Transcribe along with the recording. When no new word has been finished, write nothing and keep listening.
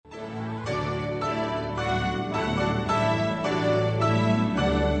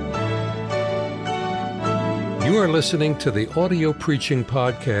You are listening to the audio preaching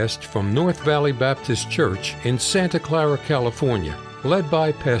podcast from North Valley Baptist Church in Santa Clara, California, led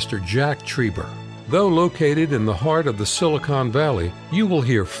by Pastor Jack Trieber. Though located in the heart of the Silicon Valley, you will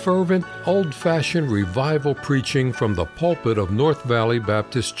hear fervent, old-fashioned revival preaching from the pulpit of North Valley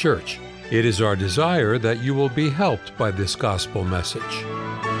Baptist Church. It is our desire that you will be helped by this gospel message.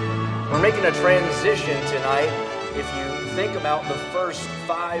 We're making a transition tonight. If you think about the first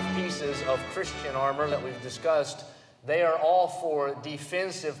 5 pieces of Christian armor that we've discussed, they are all for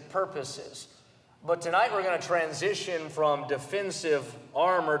defensive purposes. But tonight we're going to transition from defensive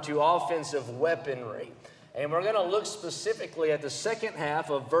armor to offensive weaponry. And we're going to look specifically at the second half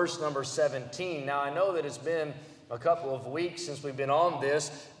of verse number 17. Now, I know that it's been a couple of weeks since we've been on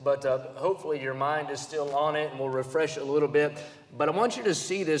this, but hopefully your mind is still on it and we'll refresh it a little bit. But I want you to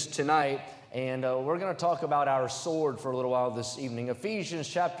see this tonight, and we're going to talk about our sword for a little while this evening. Ephesians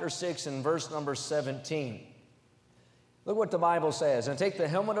chapter 6 and verse number 17. Look what the Bible says. And take the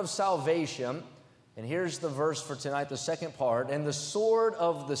helmet of salvation, and here's the verse for tonight, the second part, and the sword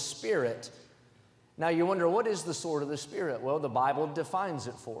of the Spirit. Now you wonder, what is the sword of the Spirit? Well, the Bible defines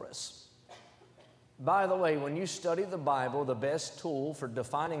it for us. By the way, when you study the Bible, the best tool for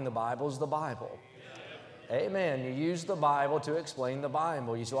defining the Bible is the Bible. Amen. You use the Bible to explain the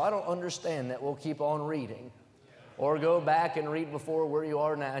Bible. You say, well, I don't understand that. We'll keep on reading. Or go back and read before where you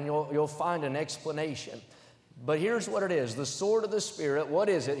are now, and you'll find an explanation. But here's what it is. The sword of the Spirit, what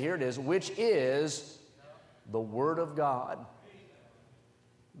is it? Here it is, which is the Word of God.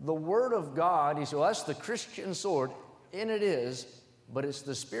 The Word of God, you say, well, that's the Christian sword. And it is, but it's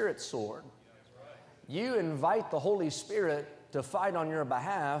the Spirit's sword. You invite the Holy Spirit to fight on your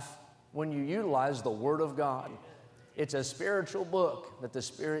behalf when you utilize the Word of God. It's a spiritual book that the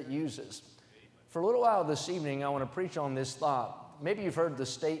Spirit uses. For a little while this evening, I want to preach on this thought. Maybe you've heard the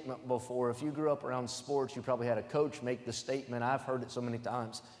statement before. If you grew up around sports, you probably had a coach make the statement. I've heard it so many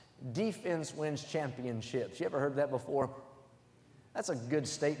times. Defense wins championships. You ever heard that before? That's a good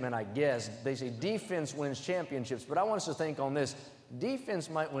statement, I guess. They say defense wins championships, but I want us to think on this. Defense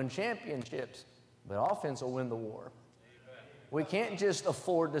might win championships, but offense will win the war. We can't just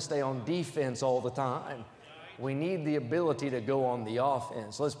afford to stay on defense all the time. We need the ability to go on the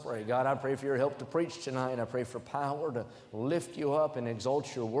offense. Let's pray. God, I pray for your help to preach tonight. I pray for power to lift you up and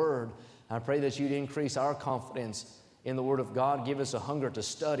exalt your word. I pray that you'd increase our confidence in the word of God. Give us a hunger to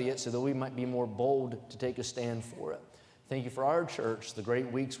study it so that we might be more bold to take a stand for it. Thank you for our church, the great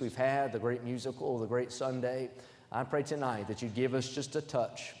weeks we've had, the great musical, the great Sunday. I pray tonight that you'd give us just a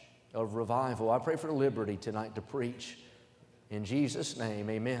touch of revival. I pray for liberty tonight to preach. In Jesus' name,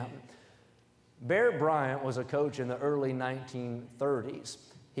 amen. Bear Bryant was a coach in the early 1930s.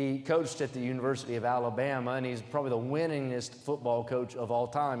 He coached at the University of Alabama, and he's probably the winningest football coach of all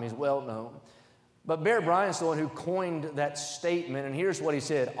time. He's well known. But Bear Bryant's the one who coined that statement, and here's what he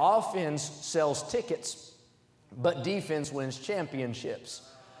said. Offense sells tickets, but defense wins championships.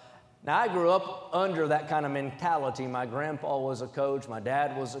 Now, I grew up under that kind of mentality. My grandpa was a coach. My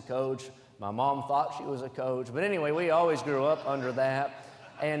dad was a coach. My mom thought she was a coach. But anyway, we always grew up under that.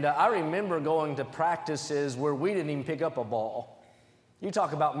 And I remember going to practices where we didn't even pick up a ball. You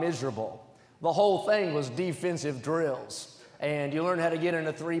talk about miserable. The whole thing was defensive drills. And you learn how to get in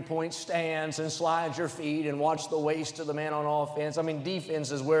a three-point stance and slide your feet and watch the waist of the man on offense. I mean, defense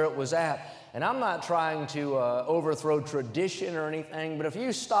is where it was at. And I'm not trying to overthrow tradition or anything, but if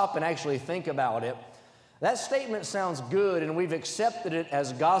you stop and actually think about it, that statement sounds good, and we've accepted it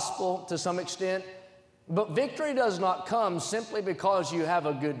as gospel to some extent, but victory does not come simply because you have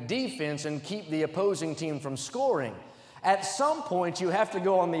a good defense and keep the opposing team from scoring. At some point, you have to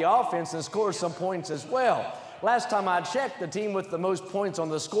go on the offense and score some points as well. Last time I checked, the team with the most points on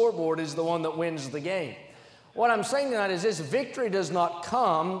the scoreboard is the one that wins the game. What I'm saying tonight is this: victory does not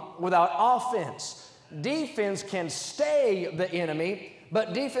come without offense. Defense can stay the enemy,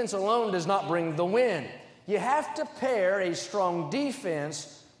 but defense alone does not bring the win. You have to pair a strong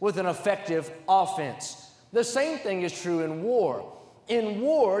defense with an effective offense. The same thing is true in war. In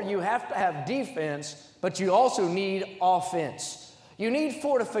war, you have to have defense, but you also need offense. You need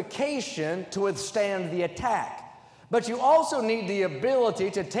fortification to withstand the attack, but you also need the ability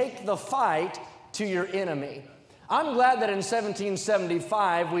to take the fight to your enemy. I'm glad that in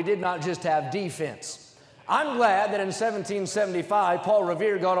 1775, we did not just have defense. I'm glad that in 1775, Paul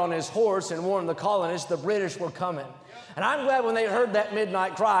Revere got on his horse and warned the colonists the British were coming. And I'm glad when they heard that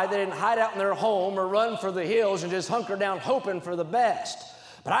midnight cry, they didn't hide out in their home or run for the hills and just hunker down hoping for the best.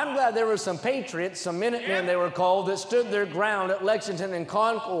 But I'm glad there were some patriots, some Minutemen they were called, that stood their ground at Lexington and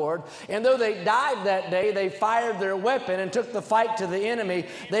Concord. And though they died that day, they fired their weapon and took the fight to the enemy.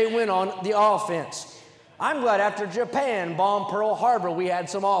 They went on the offense. I'm glad after Japan bombed Pearl Harbor, we had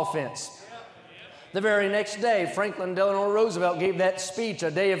some offense. The very next day, Franklin Delano Roosevelt gave that speech, a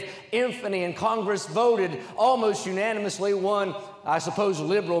day of infamy, and Congress voted almost unanimously. One, I suppose,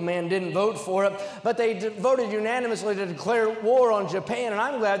 liberal man didn't vote for it, but they voted unanimously to declare war on Japan, and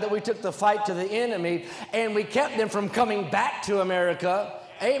I'm glad that we took the fight to the enemy, and we kept them from coming back to America.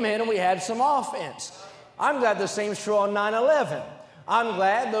 Amen, and we had some offense. I'm glad the same's true on 9/11. I'm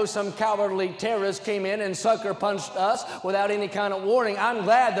glad, though some cowardly terrorists came in and sucker punched us without any kind of warning, I'm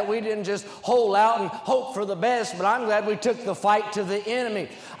glad that we didn't just hold out and hope for the best, but I'm glad we took the fight to the enemy.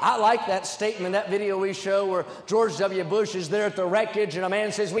 I like that statement, that video we show where George W. Bush is there at the wreckage and a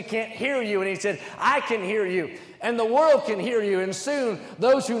man says, "We can't hear you." And he said, "I can hear you. And the world can hear you, and soon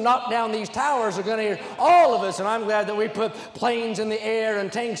those who knock down these towers are going to hear all of us." And I'm glad that we put planes in the air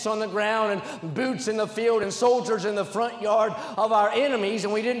and tanks on the ground and boots in the field and soldiers in the front yard of our enemies,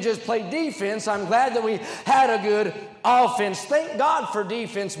 and we didn't just play defense. I'm glad that we had a good offense. Thank God for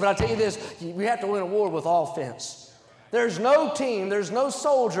defense, but I'll tell you this, we have to win a war with offense. There's no team, there's no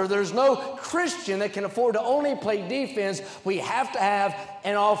soldier, there's no Christian that can afford to only play defense. We have to have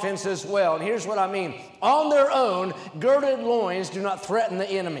an offense as well. And here's what I mean. On their own, girded loins do not threaten the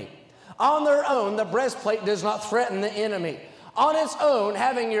enemy. On their own, the breastplate does not threaten the enemy. On its own,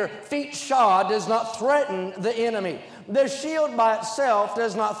 having your feet shod does not threaten the enemy. The shield by itself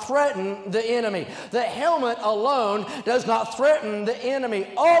does not threaten the enemy. The helmet alone does not threaten the enemy.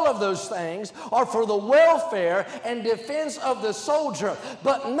 All of those things are for the welfare and defense of the soldier,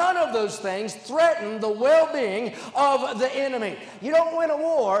 but none of those things threaten the well-being of the enemy. You don't win a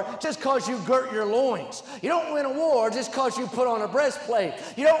war just because you girt your loins. You don't win a war just because you put on a breastplate.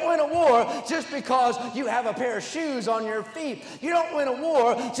 You don't win a war just because you have a pair of shoes on your feet. You don't win a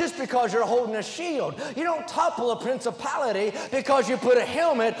war just because you're holding a shield. You don't topple a principality because you put a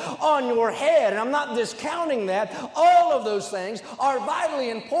helmet on your head. And I'm not discounting that. All of those things are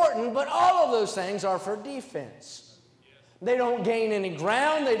vitally important, but all of those things are for defense. They don't gain any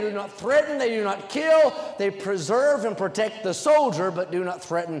ground. They do not threaten. They do not kill. They preserve and protect the soldier, but do not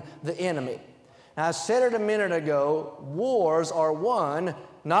threaten the enemy. Now, I said it a minute ago, wars are won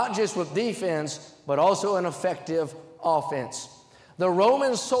not just with defense, but also an effective offense. The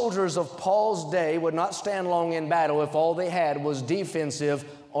Roman soldiers of Paul's day would not stand long in battle if all they had was defensive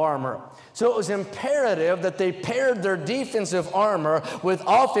armor. So it was imperative that they paired their defensive armor with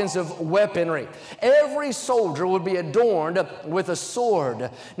offensive weaponry. Every soldier would be adorned with a sword.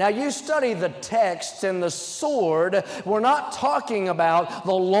 Now you study the text, and the sword, we're not talking about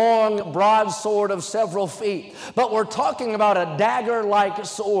the long broadsword of several feet, but we're talking about a dagger-like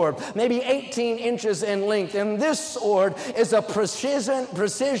sword, maybe 18 inches in length. And this sword is a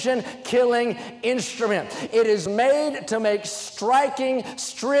precision killing instrument. It is made to make striking,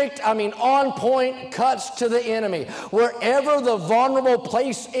 on-point cuts to the enemy. Wherever the vulnerable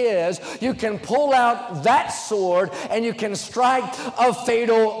place is, you can pull out that sword and you can strike a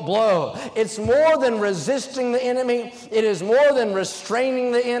fatal blow. It's more than resisting the enemy. It is more than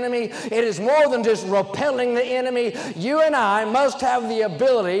restraining the enemy. It is more than just repelling the enemy. You and I must have the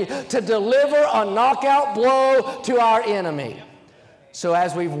ability to deliver a knockout blow to our enemy. So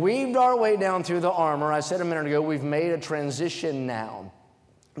as we've weaved our way down through the armor, I said a minute ago, we've made a transition now.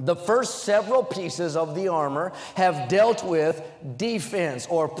 The first several pieces of the armor have dealt with defense,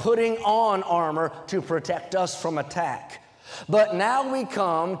 or putting on armor to protect us from attack. But now we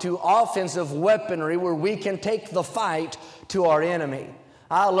come to offensive weaponry, where we can take the fight to our enemy.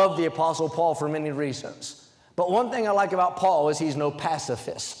 I love the Apostle Paul for many reasons. But one thing I like about Paul is he's no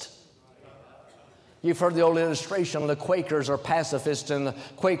pacifist. You've heard the old illustration, the Quakers are pacifists, and the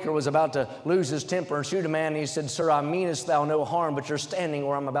Quaker was about to lose his temper and shoot a man, and he said, "Sir, I meanest thou no harm, but you're standing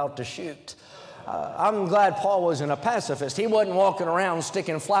where I'm about to shoot." I'm glad Paul wasn't a pacifist. He wasn't walking around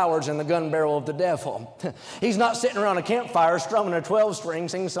sticking flowers in the gun barrel of the devil. He's not sitting around a campfire strumming a 12-string,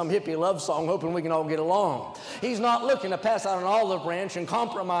 singing some hippie love song, hoping we can all get along. He's not looking to pass out an olive branch and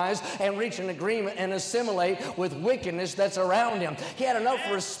compromise and reach an agreement and assimilate with wickedness that's around him. He had enough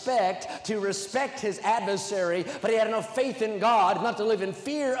respect to respect his adversary, but he had enough faith in God not to live in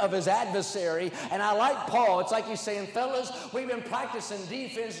fear of his adversary. And I like Paul. It's like he's saying, fellas, we've been practicing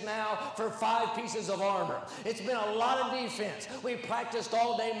defense now for 5 pieces of armor. It's been a lot of defense. We practiced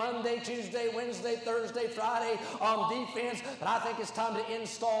all day, Monday, Tuesday, Wednesday, Thursday, Friday on defense, but I think it's time to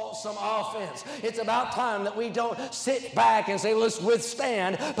install some offense. It's about time that we don't sit back and say, let's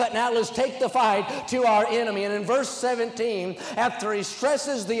withstand, but now let's take the fight to our enemy. And in verse 17, after he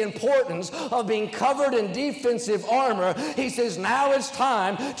stresses the importance of being covered in defensive armor, he says, now it's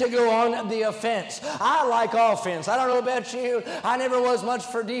time to go on the offense. I like offense. I don't know about you. I never was much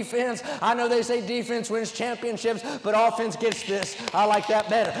for defense. I know they they say defense wins championships, but offense gets this. I like that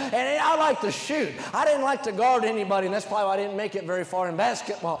better. And I like to shoot. I didn't like to guard anybody, and that's probably why I didn't make it very far in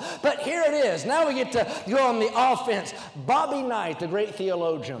basketball. But here it is. Now we get to go on the offense. Bobby Knight, the great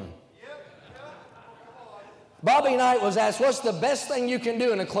theologian. Bobby Knight was asked, what's the best thing you can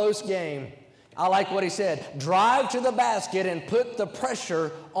do in a close game? I like what he said. Drive to the basket and put the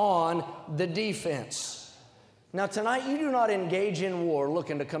pressure on the defense. Now tonight, you do not engage in war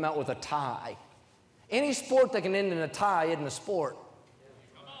looking to come out with a tie. Any sport that can end in a tie isn't a sport.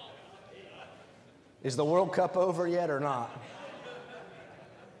 Is the World Cup over yet or not?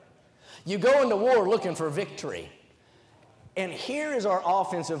 You go into war looking for victory. And here is our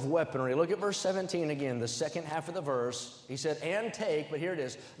offensive weaponry. Look at verse 17 again, the second half of the verse. He said, and take, but here it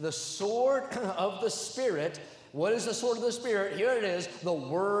is, the sword of the Spirit. What is the sword of the Spirit? Here it is, the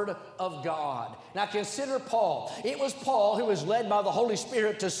Word of God. Now consider Paul. It was Paul who was led by the Holy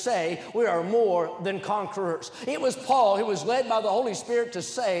Spirit to say, we are more than conquerors. It was Paul who was led by the Holy Spirit to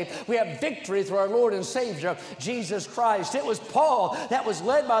say, we have victory through our Lord and Savior, Jesus Christ. It was Paul that was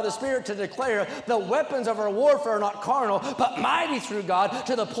led by the Spirit to declare, the weapons of our warfare are not carnal, but mighty through God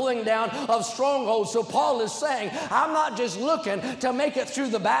to the pulling down of strongholds. So Paul is saying, I'm not just looking to make it through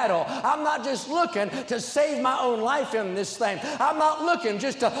the battle. I'm not just looking to save my own life in this thing. I'm not looking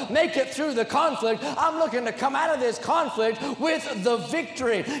just to make it through the conflict. I'm looking to come out of this conflict with the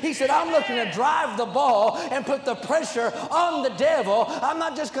victory. He said, I'm looking to drive the ball and put the pressure on the devil. I'm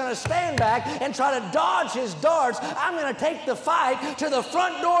not just going to stand back and try to dodge his darts. I'm going to take the fight to the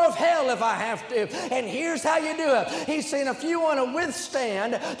front door of hell if I have to. And here's how you do it. He's saying, if you want to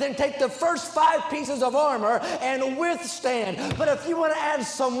withstand, then take the first 5 pieces of armor and withstand. But if you want to add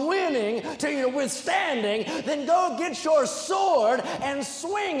some winning to your withstanding, then go get your sword and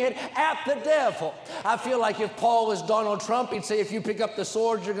swing it at the devil. I feel like if Paul was Donald Trump, he'd say, if you pick up the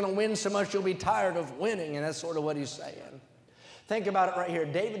sword, you're going to win so much you'll be tired of winning. And that's sort of what he's saying. Think about it right here.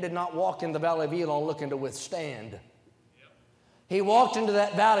 David did not walk in the valley of Elah looking to withstand. He walked into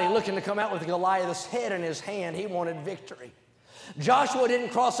that valley looking to come out with Goliath's head in his hand. He wanted victory. Joshua didn't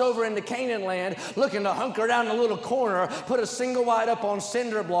cross over into Canaan land looking to hunker down in a little corner, put a single wide up on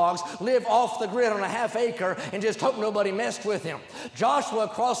cinder blocks, live off the grid on a half acre, and just hope nobody messed with him. Joshua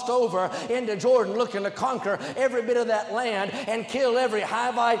crossed over into Jordan looking to conquer every bit of that land and kill every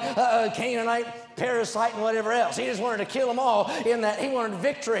Hivite, Canaanite, parasite, and whatever else. He just wanted to kill them all in that. He wanted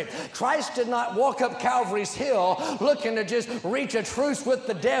victory. Christ did not walk up Calvary's hill looking to just reach a truce with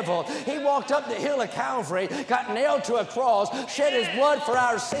the devil. He walked up the hill of Calvary, got nailed to a cross, shed his blood for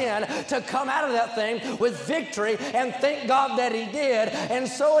our sin to come out of that thing with victory, and thank God that he did. And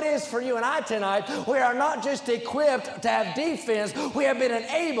so it is for you and I tonight. We are not just equipped to have defense, we have been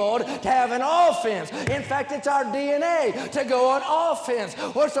enabled to have an offense. In fact, it's our DNA to go on offense.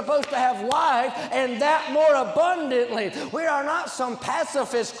 We're supposed to have life and that more abundantly. We are not some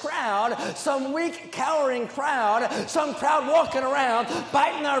pacifist crowd, some weak, cowering crowd, some crowd walking around,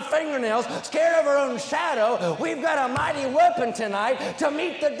 biting our fingernails, scared of our own shadow. We've got a mighty weapon tonight to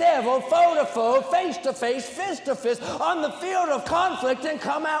meet the devil foe to foe, face to face, fist to fist, on the field of conflict and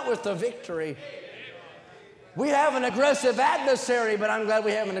come out with the victory. We have an aggressive adversary, but I'm glad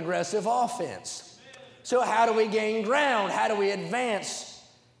we have an aggressive offense. So how do we gain ground? How do we advance?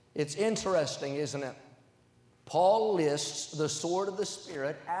 It's interesting, isn't it? Paul lists the sword of the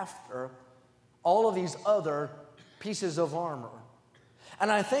Spirit after all of these other pieces of armor.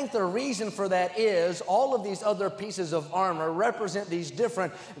 And I think the reason for that is all of these other pieces of armor represent these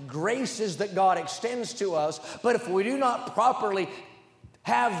different graces that God extends to us. But if we do not properly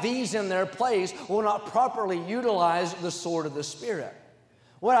have these in their place, we'll not properly utilize the sword of the Spirit.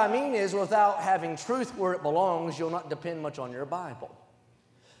 What I mean is, without having truth where it belongs, you'll not depend much on your Bible.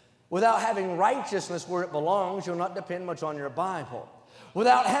 Without having righteousness where it belongs, you'll not depend much on your Bible.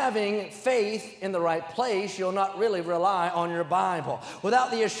 Without having faith in the right place, you'll not really rely on your Bible.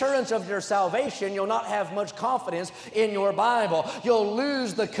 Without the assurance of your salvation, you'll not have much confidence in your Bible. You'll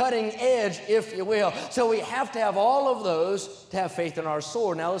lose the cutting edge, if you will. So we have to have all of those to have faith in our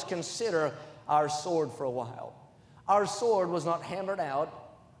sword. Now let's consider our sword for a while. Our sword was not hammered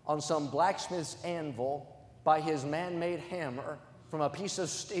out on some blacksmith's anvil by his man-made hammer from a piece of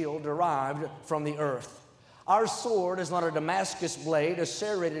steel derived from the earth. Our sword is not a Damascus blade, a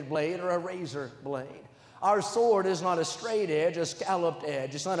serrated blade, or a razor blade. Our sword is not a straight edge, a scalloped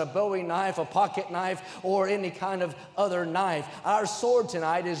edge. It's not a Bowie knife, a pocket knife, or any kind of other knife. Our sword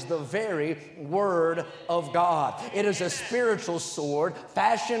tonight is the very Word of God. It is a spiritual sword,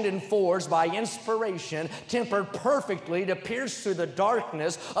 fashioned and forged by inspiration, tempered perfectly to pierce through the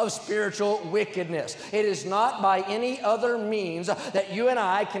darkness of spiritual wickedness. It is not by any other means that you and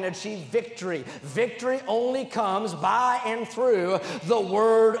I can achieve victory. Victory only comes by and through the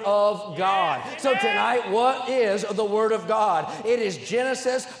Word of God. So tonight, what is the Word of God? It is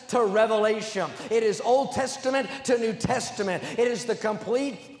Genesis to Revelation. It is Old Testament to New Testament. It is the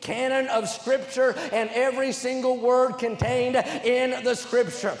complete canon of Scripture and every single word contained in the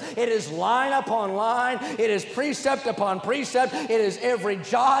Scripture. It is line upon line. It is precept upon precept. It is every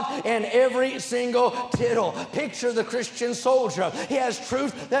jot and every single tittle. Picture the Christian soldier. He has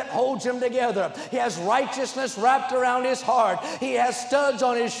truth that holds him together. He has righteousness wrapped around his heart. He has studs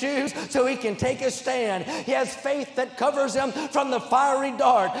on his shoes so he can take a stand. He has faith that covers him from the fiery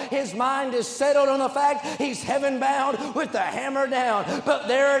dart. His mind is settled on the fact he's heaven bound with the hammer down. But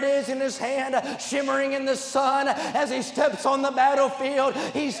there it is in his hand, shimmering in the sun as he steps on the battlefield.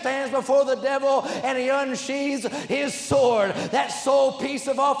 He stands before the devil and he unsheathes his sword. That sole piece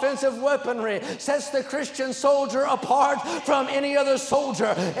of offensive weaponry sets the Christian soldier apart from any other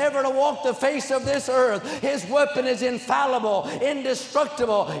soldier ever to walk the face of this earth. His weapon is infallible,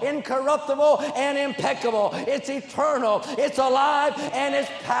 indestructible, incorruptible, and impeccable. It's eternal, it's alive, and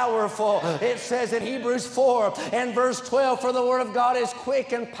it's powerful. It says in Hebrews 4 and verse 12, for the Word of God is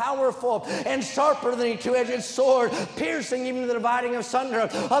quick and powerful and sharper than a two-edged sword, piercing even the dividing asunder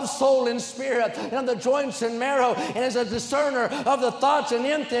of soul and spirit and of the joints and marrow, and is a discerner of the thoughts and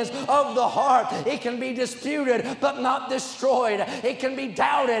intents of the heart. It can be disputed but not destroyed. It can be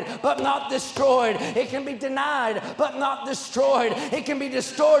doubted but not destroyed. It can be denied but not destroyed. It can be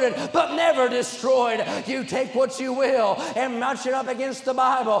distorted but never destroyed. You take what you will and match it up against the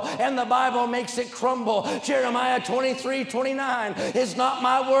Bible, and the Bible makes it crumble. Jeremiah 23:29 is not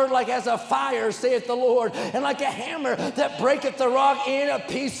my word like as a fire, saith the Lord, and like a hammer that breaketh the rock in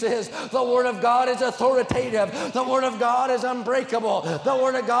pieces. The Word of God is authoritative. The Word of God is unbreakable. The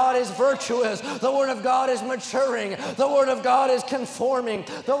Word of God is virtuous. The Word of God is maturing. The Word of God is conforming.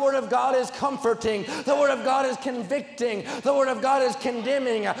 The Word of God is comforting. The Word of God is convicting. The Word of God is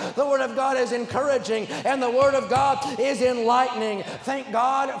condemning. The Word of God is encouraging. And the Word of God is enlightening. Thank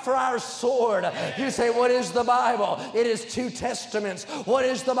God for our sword. You say, what is the Bible? It is 2 testaments. What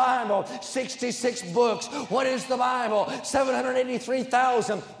is the Bible? 66 books. What is the Bible?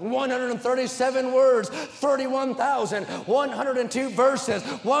 783,137 words, 31,102 verses,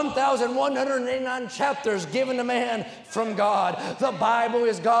 1,189 chapters given to man from God. The Bible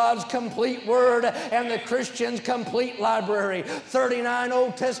is God's complete word and the Christian's complete library. 39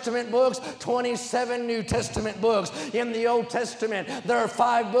 Old Testament books, 27 New Testament books. In the Old Testament, there are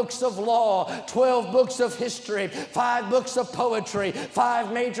 5 books of law, 12 books of history, 5 books of poetry,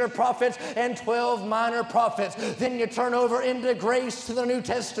 5 major prophets, and 12 minor prophets. Then you turn over into grace to the New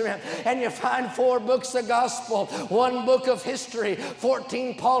Testament, and you find 4 books of gospel, 1 book of history,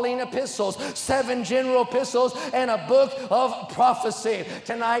 14 Pauline epistles, 7 general epistles, and a book of prophecy.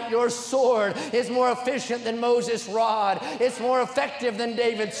 Tonight, your sword is more efficient than Moses' rod. It's more effective than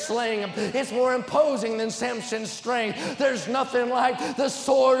David's sling. It's more imposing than Samson's strength. There's nothing like the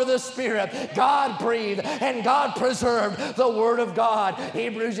sword of the Spirit. God breathed and God preserved the Word of God.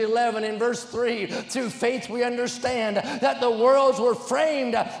 Hebrews 11 in verse 3, through faith we understand that the worlds were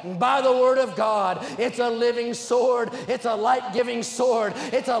framed by the Word of God. It's a living sword. It's a life-giving sword.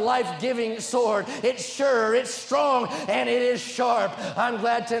 It's a life-giving sword. It's sure, it's strong, and it is sharp. I'm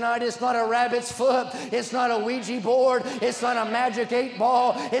glad tonight it's not a rabbit's foot. It's not a Ouija board. It's not a magic 8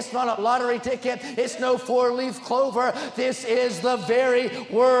 ball. It's not a lottery ticket. It's no 4-leaf clover. This is the very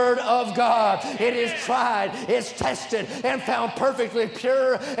Word of God. It is tried, it's tested, and found perfectly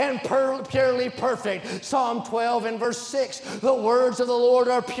pure and purely perfect. Psalm 12 and verse 6, the words of the Lord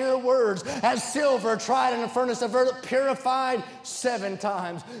are pure words, as silver tried in the furnace of earth, purified 7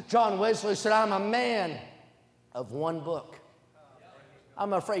 times. John Wesley said, I'm a man of 1 book.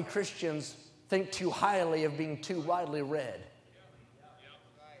 I'm afraid Christians think too highly of being too widely read.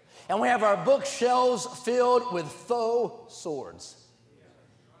 And we have our bookshelves filled with faux swords.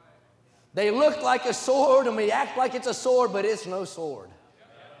 They look like a sword and we act like it's a sword, but it's no sword.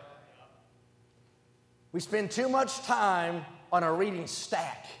 We spend too much time on a reading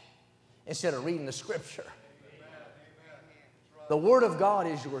stack instead of reading the Scripture. The Word of God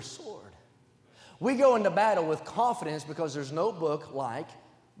is your sword. We go into battle with confidence because there's no book like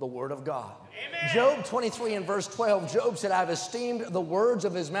the Word of God. Amen. Job 23 and verse 12, Job said, I've esteemed the words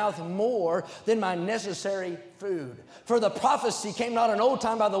of his mouth more than my necessary food. For the prophecy came not in old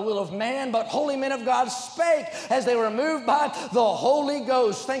time by the will of man, but holy men of God spake as they were moved by the Holy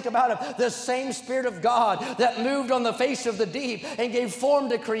Ghost. Think about it. The same Spirit of God that moved on the face of the deep and gave form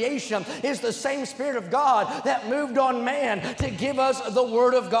to creation is the same Spirit of God that moved on man to give us the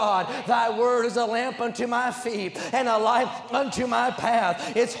Word of God. Thy word is a lamp unto my feet and a light unto my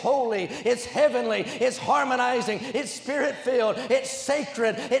path. It's holy, it's heavenly, it's harmonizing, it's Spirit-filled, it's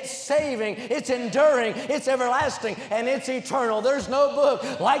sacred, it's saving, it's enduring, it's everlasting, and it's eternal. There's no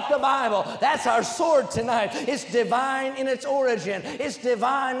book like the Bible. That's our sword tonight. It's divine in its origin, it's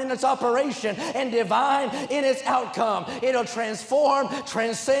divine in its operation, and divine in its outcome. It'll transform,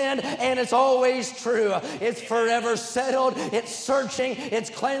 transcend, and it's always true. It's forever settled, it's searching, it's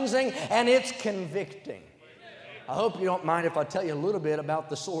cleansing, and it's convicting. I hope you don't mind if I tell you a little bit about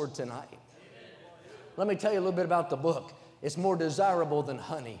the sword tonight. Let me tell you a little bit about the book. It's more desirable than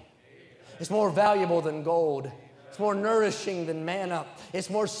honey. It's more valuable than gold. It's more nourishing than manna. It's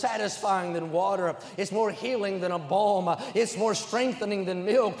more satisfying than water. It's more healing than a balm. It's more strengthening than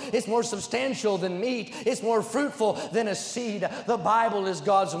milk. It's more substantial than meat. It's more fruitful than a seed. The Bible is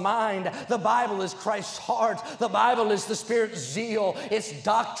God's mind. The Bible is Christ's heart. The Bible is the Spirit's zeal. It's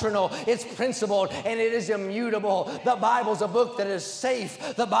doctrinal. It's principled. And it is immutable. The Bible's a book that is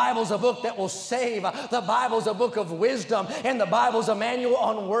safe. The Bible's a book that will save. The Bible's a book of wisdom. And the Bible's a manual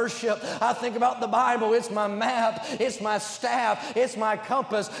on worship. I think about the Bible. It's my map. It's my staff. It's my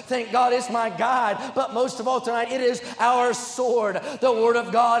compass. Thank God it's my guide. But most of all tonight, it is our sword. The Word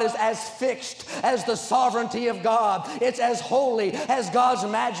of God is as fixed as the sovereignty of God. It's as holy as God's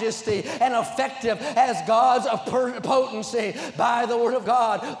majesty and effective as God's potency. By the Word of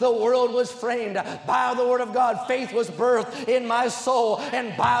God, the world was framed. By the Word of God, faith was birthed in my soul.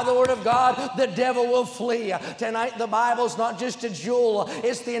 And by the Word of God, the devil will flee. Tonight, the Bible's not just a jewel.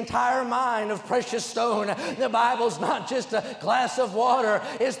 It's the entire mine of precious stone. The Bible's not just a glass of water.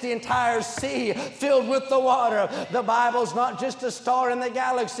 It's the entire sea filled with the water. The Bible's not just a star in the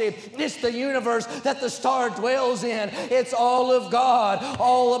galaxy. It's the universe that the star dwells in. It's all of God,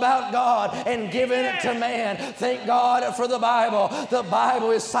 all about God, and given it to man. Thank God for the Bible. The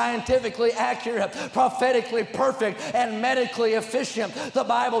Bible is scientifically accurate, prophetically perfect, and medically efficient. The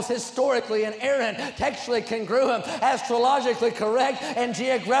Bible's historically inerrant, textually congruent, astrologically correct, and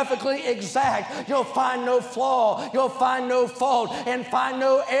geographically exact. You'll find no flaw. You'll find no fault and find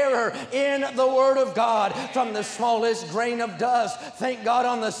no error in the Word of God. From the smallest grain of dust, thank God,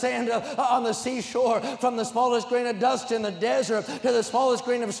 on the sand on the seashore, from the smallest grain of dust in the desert to the smallest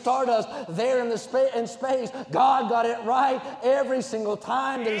grain of stardust there in space, God got it right every single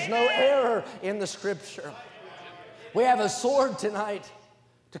time. There's no error in the Scripture. We have a sword tonight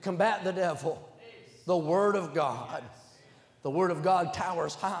to combat the devil, the Word of God. The Word of God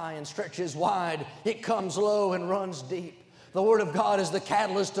towers high and stretches wide. It comes low and runs deep. The Word of God is the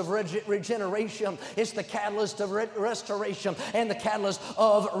catalyst of regeneration. It's the catalyst of restoration and the catalyst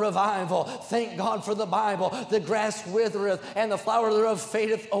of revival. Thank God for the Bible. The grass withereth and the flower thereof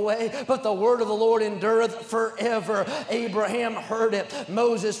fadeth away, but the word of the Lord endureth forever. Abraham heard it.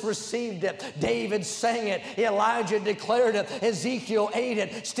 Moses received it. David sang it. Elijah declared it. Ezekiel ate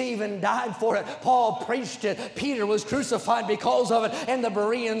it. Stephen died for it. Paul preached it. Peter was crucified because of it, and the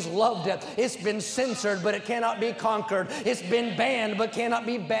Bereans loved it. It's been censored, but it cannot be conquered. It's been banned but cannot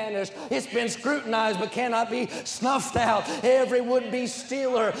be banished. It's been scrutinized but cannot be snuffed out. Every would-be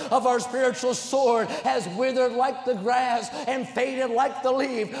stealer of our spiritual sword has withered like the grass and faded like the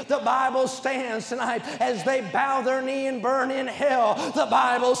leaf. The Bible stands tonight as they bow their knee and burn in hell. The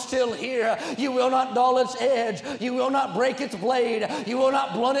Bible's still here. You will not dull its edge. You will not break its blade. You will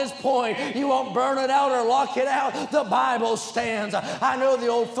not blunt its point. You won't burn it out or lock it out. The Bible stands. I know the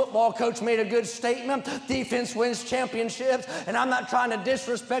old football coach made a good statement. Defense wins championships. And I'm not trying to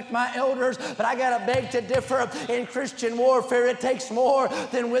disrespect my elders, but I got to beg to differ. In Christian warfare, it takes more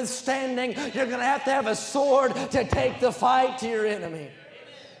than withstanding. You're going to have a sword to take the fight to your enemy.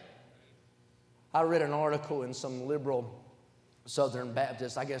 I read an article in some liberal Southern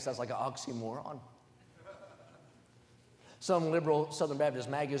Baptist, I guess that's like an oxymoron. Some liberal Southern Baptist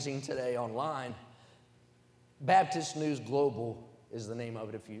magazine today online. Baptist News Global is the name of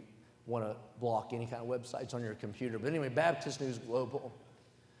it if you want to block any kind of websites on your computer. But anyway, Baptist News Global.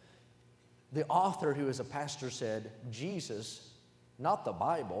 The author, who is a pastor, said, Jesus, not the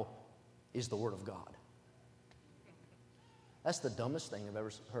Bible, is the Word of God. That's the dumbest thing I've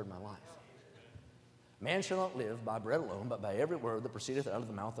ever heard in my life. Man shall not live by bread alone, but by every word that proceedeth out of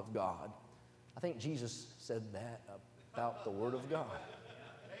the mouth of God. I think Jesus said that about the Word of God.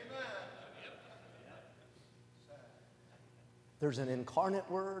 There's an incarnate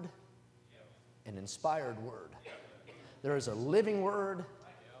word, an inspired word. There is a living word,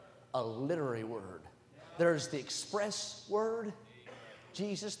 a literary word. There's the express word,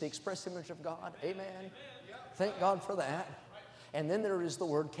 Jesus, the express image of God. Amen. Thank God for that. And then there is the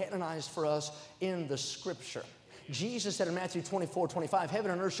word canonized for us in the Scripture. Jesus said in Matthew 24:25,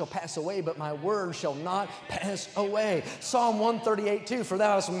 heaven and earth shall pass away, but my word shall not pass away. Psalm 138:2, for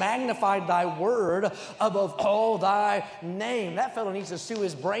thou hast magnified thy word above all thy name. That fellow needs to sue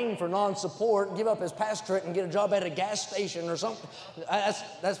his brain for non-support, give up his pastorate, and get a job at a gas station or something.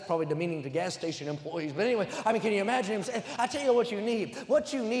 That's probably demeaning to gas station employees. But anyway, I mean, can you imagine him saying, I tell you what you need.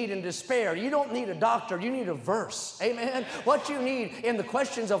 What you need in despair, you don't need a doctor, you need a verse. Amen? What you need in the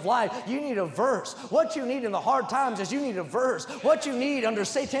questions of life, you need a verse. What you need in the hard times is you need a verse. What you need under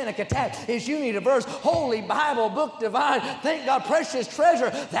satanic attack is you need a verse. Holy Bible, book divine, thank God, precious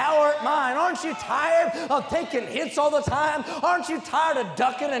treasure, thou art mine. Aren't you tired of taking hits all the time? Aren't you tired of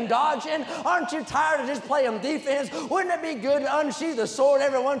ducking and dodging? Aren't you tired of just playing defense? Wouldn't it be good to unsheath the sword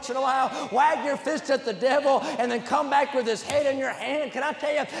every once in a while, wag your fist at the devil, and then come back with his head in your hand? Can I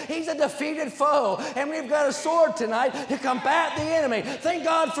tell you, he's a defeated foe, and we've got a sword tonight to combat the enemy. Thank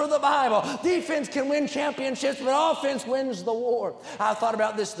God for the Bible. Defense can win championships, but offense wins the war. I thought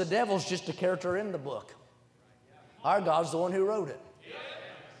about this. The devil's just a character in the book. Our God's the one who wrote it.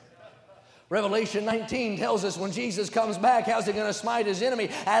 Revelation 19 tells us when Jesus comes back, how's he going to smite his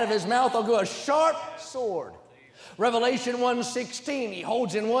enemy? Out of his mouth will go a sharp sword. Revelation 1:16, he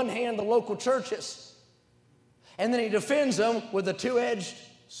holds in one hand the local churches, and then he defends them with a two-edged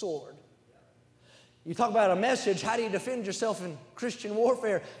sword. You talk about a message, how do you defend yourself in Christian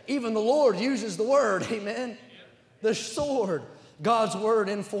warfare? Even the Lord uses the word, amen? The sword. God's word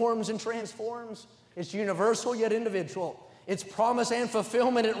informs and transforms. It's universal yet individual. It's promise and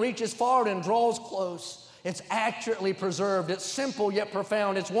fulfillment. It reaches forward and draws close. It's accurately preserved. It's simple yet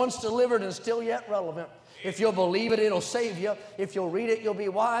profound. It's once delivered and still yet relevant. If you'll believe it, it'll save you. If you'll read it, you'll be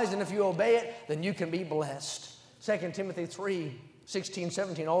wise. And if you obey it, then you can be blessed. 2 Timothy 3:16,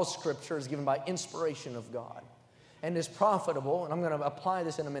 17, all Scripture is given by inspiration of God and is profitable, and I'm going to apply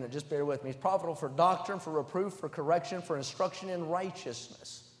this in a minute, just bear with me. It's profitable for doctrine, for reproof, for correction, for instruction in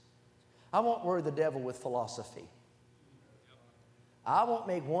righteousness. I won't worry the devil with philosophy. I won't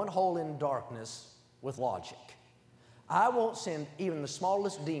make one hole in darkness with logic. I won't send even the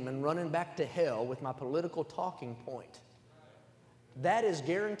smallest demon running back to hell with my political talking point. That is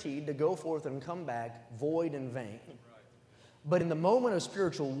guaranteed to go forth and come back void and vain. But in the moment of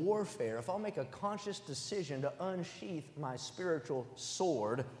spiritual warfare, if I'll make a conscious decision to unsheath my spiritual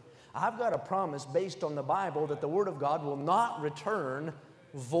sword, I've got a promise based on the Bible that the Word of God will not return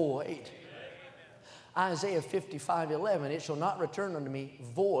void. Isaiah 55:11, it shall not return unto me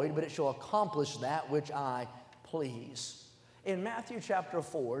void, but it shall accomplish that which I please. In Matthew chapter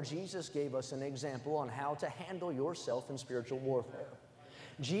 4, Jesus gave us an example on how to handle yourself in spiritual warfare.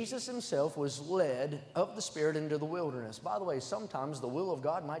 Jesus himself was led of the Spirit into the wilderness. By the way, sometimes the will of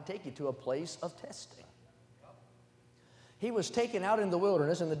God might take you to a place of testing. He was taken out in the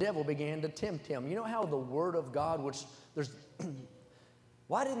wilderness and the devil began to tempt him. You know how the Word of God, which there's...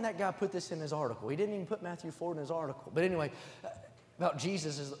 Why didn't that guy put this in his article? He didn't even put Matthew 4 in his article. But anyway, about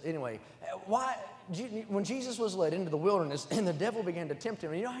Jesus, why, when Jesus was led into the wilderness and the devil began to tempt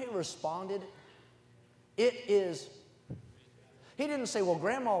him, you know how he responded? He didn't say, well,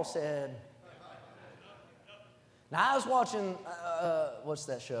 Grandma said. Now, I was watching, what's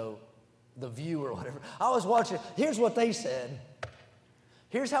that show? The View or whatever. I was watching, here's what they said.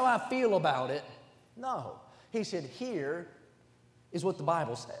 Here's how I feel about it. No. He said, here is what the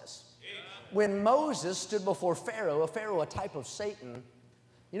Bible says. When Moses stood before Pharaoh, a type of Satan,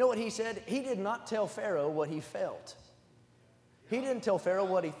 you know what he said? He did not tell Pharaoh what he felt. He didn't tell Pharaoh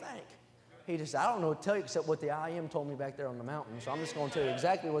what he think. He just, I don't know what to tell you except what the I Am told me back there on the mountain. So I'm just going to tell you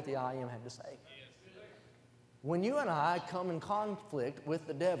exactly what the I Am had to say. When you and I come in conflict with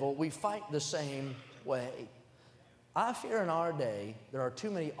the devil, we fight the same way. I fear in our day there are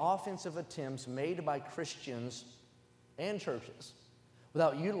too many offensive attempts made by Christians and churches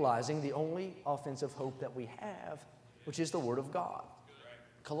without utilizing the only offensive hope that we have, which is the Word of God.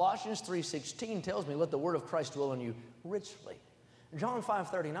 Colossians 3:16 tells me, let the Word of Christ dwell in you richly. John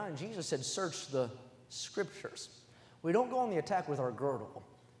 5:39, Jesus said, search the Scriptures. We don't go on the attack with our girdle.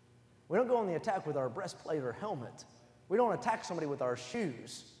 We don't go on the attack with our breastplate or helmet. We don't attack somebody with our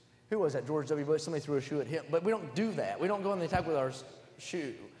shoes. Who was that? George W. Bush? Somebody threw a shoe at him. But we don't do that. We don't go on the attack with our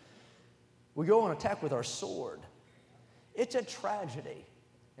shoe. We go on attack with our sword. It's a tragedy.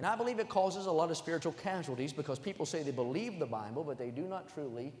 And I believe it causes a lot of spiritual casualties because people say they believe the Bible, but they do not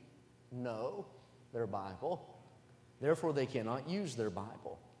truly know their Bible. Therefore, they cannot use their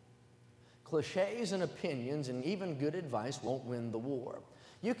Bible. Cliches and opinions and even good advice won't win the war.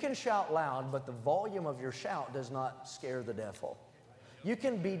 You can shout loud, but the volume of your shout does not scare the devil. You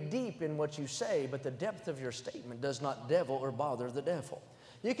can be deep in what you say, but the depth of your statement does not devil or bother the devil.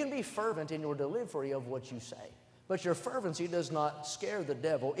 You can be fervent in your delivery of what you say, but your fervency does not scare the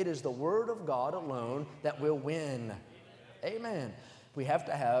devil. It is the Word of God alone that will win. Amen. We have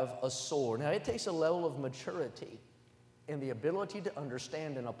to have a sword. Now, it takes a level of maturity in the ability to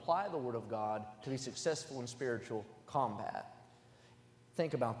understand and apply the Word of God to be successful in spiritual combat.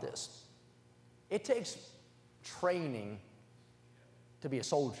 Think about this. It takes training to be a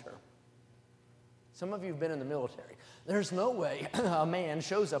soldier. Some of you have been in the military. There's no way a man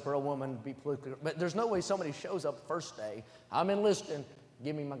shows up, or a woman, be politically, but there's no way somebody shows up first day, I'm enlisting,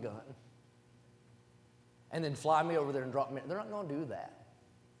 give me my gun, and then fly me over there and drop me. They're not going to do that.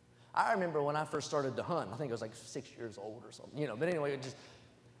 I remember when I first started to hunt, I think I was like 6 years old or something, but anyway,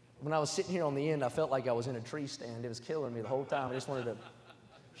 when I was sitting here on the end, I felt like I was in a tree stand. It was killing me the whole time. I just wanted to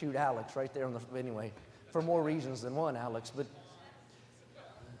shoot Alex right there anyway, for more reasons than one, Alex, but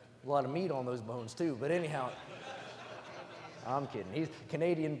a lot of meat on those bones too. But anyhow, I'm kidding. He's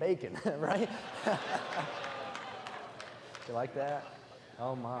Canadian bacon, right? You like that?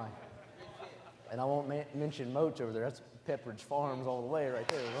 Oh my. And I won't mention Moach over there. That's Pepperidge Farms all the way right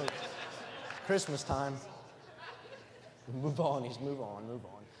there. Christmas time. Move on, move on.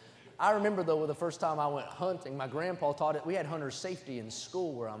 I remember, though, the first time I went hunting, my grandpa taught it. We had hunter safety in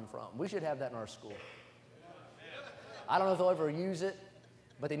school where I'm from. We should have that in our school. I don't know if they'll ever use it,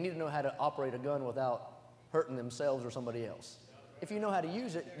 but they need to know how to operate a gun without hurting themselves or somebody else. If you know how to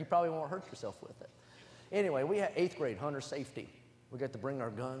use it, you probably won't hurt yourself with it. Anyway, we had 8th grade hunter safety. We got to bring our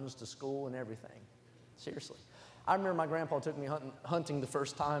guns to school and everything. Seriously. I remember my grandpa took me hunting the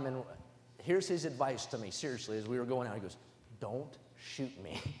first time, and here's his advice to me, seriously, as we were going out. He goes, "Don't shoot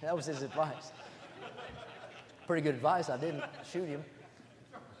me." That was his advice. Pretty good advice. I didn't shoot him.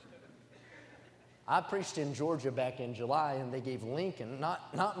 I preached in Georgia back in July, and they gave Lincoln,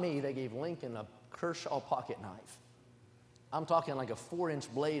 not me, they gave Lincoln a Kershaw pocket knife. I'm talking like a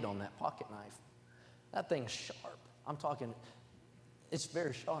 4-inch blade on that pocket knife. That thing's sharp. I'm talking, it's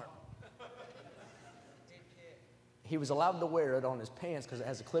very sharp. He was allowed to wear it on his pants because it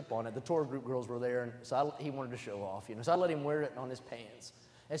has a clip on it. The tour group girls were there, and so he wanted to show off, So I let him wear it on his pants.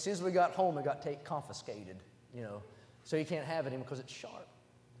 As soon as we got home, it got confiscated, So you can't have it anymore because it's sharp.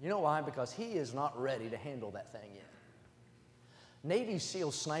 You know why? Because he is not ready to handle that thing yet. Navy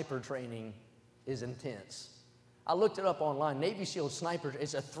SEAL sniper training is intense. I looked it up online. Navy SEAL sniper,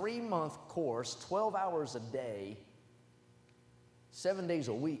 it's a 3-month course, 12 hours a day, 7 days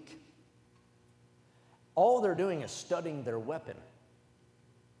a week. All they're doing is studying their weapon.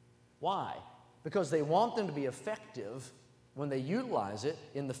 Why? Because they want them to be effective when they utilize it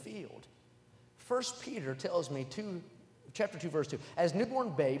in the field. 1 Peter tells me, chapter 2, verse 2, as newborn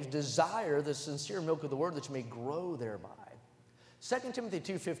babes desire the sincere milk of the word that you may grow thereby. 2 Timothy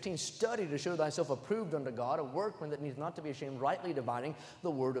 2:15, study to show thyself approved unto God, a workman that needs not to be ashamed, rightly dividing the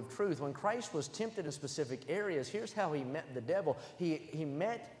word of truth. When Christ was tempted in specific areas, here's how he met the devil. He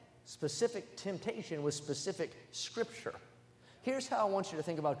met specific temptation with specific scripture. Here's how I want you to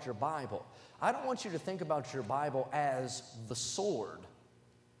think about your Bible. I don't want you to think about your Bible as the sword.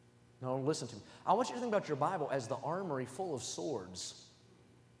 No, listen to me. I want you to think about your Bible as the armory full of swords.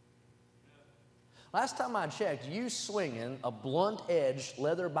 Last time I checked, you swinging a blunt-edged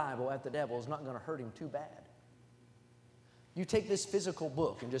leather Bible at the devil is not going to hurt him too bad. You take this physical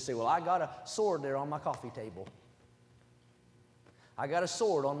book and just say, well, I got a sword there on my coffee table. I got a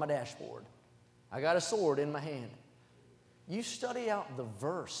sword on my dashboard. I got a sword in my hand. You study out the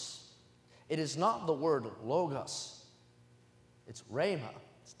verse. It is not the word logos. It's rhema.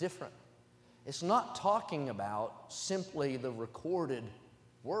 It's different. It's not talking about simply the recorded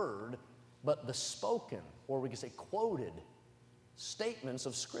word, but the spoken, or we could say quoted, statements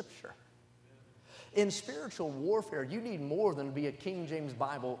of Scripture. In spiritual warfare, you need more than to be a King James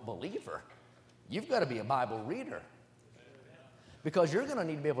Bible believer. You've got to be a Bible reader. Because you're going to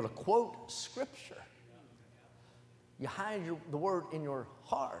need to be able to quote Scripture. You hide the word in your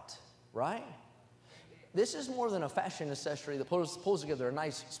heart, right? This is more than a fashion accessory that pulls together a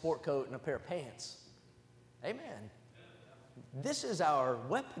nice sport coat and a pair of pants. Amen. This is our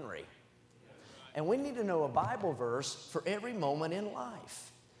weaponry. And we need to know a Bible verse for every moment in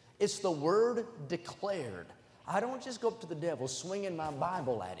life. It's the word declared. I don't just go up to the devil swinging my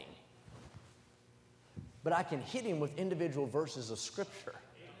Bible at him. But I can hit him with individual verses of Scripture.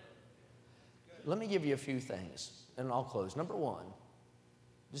 Let me give you a few things, and I'll close. Number one,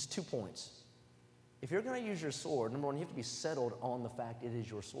 just 2 points. If you're going to use your sword, number one, you have to be settled on the fact it is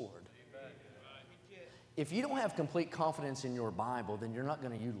your sword. If you don't have complete confidence in your Bible, then you're not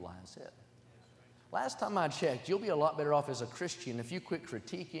going to utilize it. Last time I checked, you'll be a lot better off as a Christian if you quit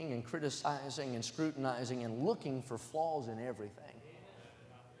critiquing and criticizing and scrutinizing and looking for flaws in everything.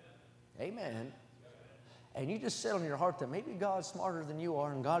 Amen. And you just settle in your heart that maybe God's smarter than you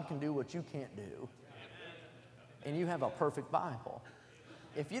are and God can do what you can't do. And you have a perfect Bible.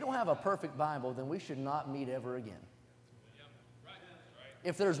 If you don't have a perfect Bible, then we should not meet ever again.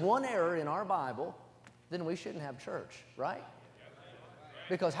 If there's one error in our Bible, then we shouldn't have church, right?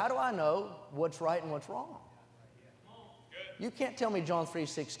 Because how do I know what's right and what's wrong? You can't tell me John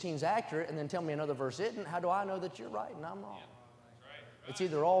 3:16 is accurate and then tell me another verse isn't. How do I know that you're right and I'm wrong? It's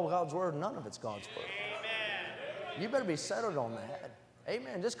either all God's Word or none of it's God's Word. You better be settled on that.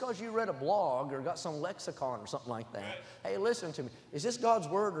 Amen. Just because you read a blog or got some lexicon or something like that. Hey, listen to me. Is this God's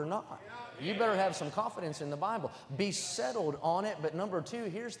Word or not? You better have some confidence in the Bible. Be settled on it. But number two,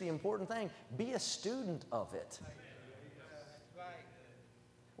 here's the important thing. Be a student of it.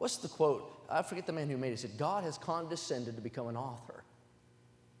 What's the quote? I forget the man who made it. He said, God has condescended to become an author.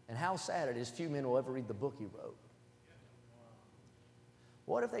 And how sad it is few men will ever read the book he wrote.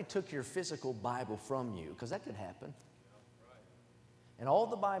 What if they took your physical Bible from you? Because that could happen. And all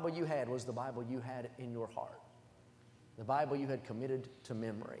the Bible you had was the Bible you had in your heart. The Bible you had committed to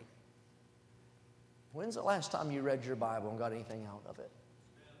memory. When's the last time you read your Bible and got anything out of it?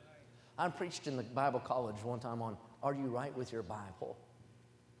 I preached in the Bible college one time on, are you right with your Bible?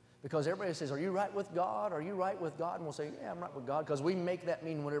 Because everybody says, are you right with God? Are you right with God? And we'll say, yeah, I'm right with God, because we make that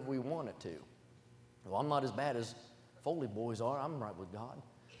mean whatever we want it to. Well, I'm not as bad as Foley boys are. I'm right with God.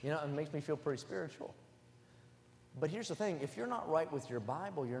 You know, it makes me feel pretty spiritual. But here's the thing. If you're not right with your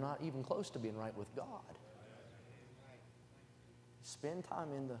Bible, you're not even close to being right with God. Spend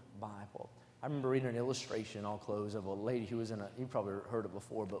time in the Bible. I remember reading an illustration, I'll close, of a lady who was in you probably heard it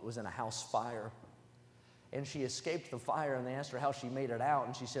before, but was in a house fire. And she escaped the fire, and they asked her how she made it out.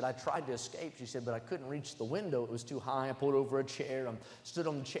 And she said, I tried to escape. She said, but I couldn't reach the window. It was too high. I pulled over a chair. I stood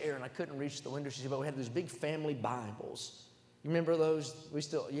on the chair, and I couldn't reach the window. She said, but we had those big family Bibles. You remember those?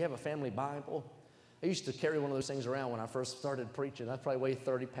 You have a family Bible? I used to carry one of those things around when I first started preaching. I probably weighed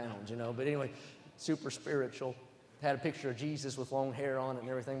 30 pounds, you know. But anyway, super spiritual. Had a picture of Jesus with long hair on it and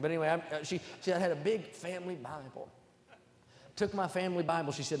everything. But anyway, she had a big family Bible. Took my family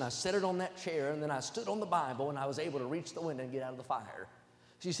Bible, she said, and I set it on that chair, and then I stood on the Bible, and I was able to reach the window and get out of the fire.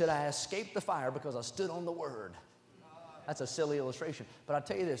 She said, I escaped the fire because I stood on the Word. That's a silly illustration. But I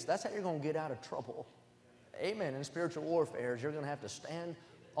tell you this, that's how you're going to get out of trouble. Amen. In spiritual warfare, you're going to have to stand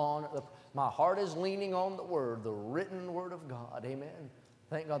on my heart is leaning on the Word, the written Word of God. Amen.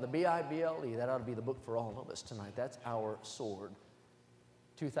 Thank God, the Bible, that ought to be the book for all of us tonight. That's our sword.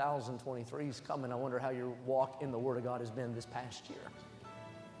 2023 is coming. I wonder how your walk in the Word of God has been this past year.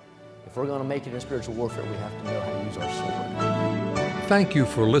 If we're going to make it in spiritual warfare, we have to know how to use our sword. Thank you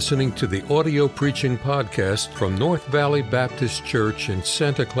for listening to the audio preaching podcast from North Valley Baptist Church in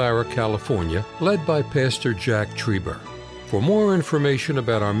Santa Clara, California, led by Pastor Jack Trieber. For more information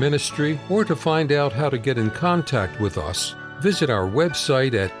about our ministry or to find out how to get in contact with us, visit our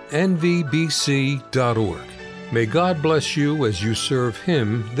website at nvbc.org. May God bless you as you serve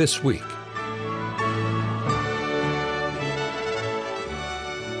Him this week.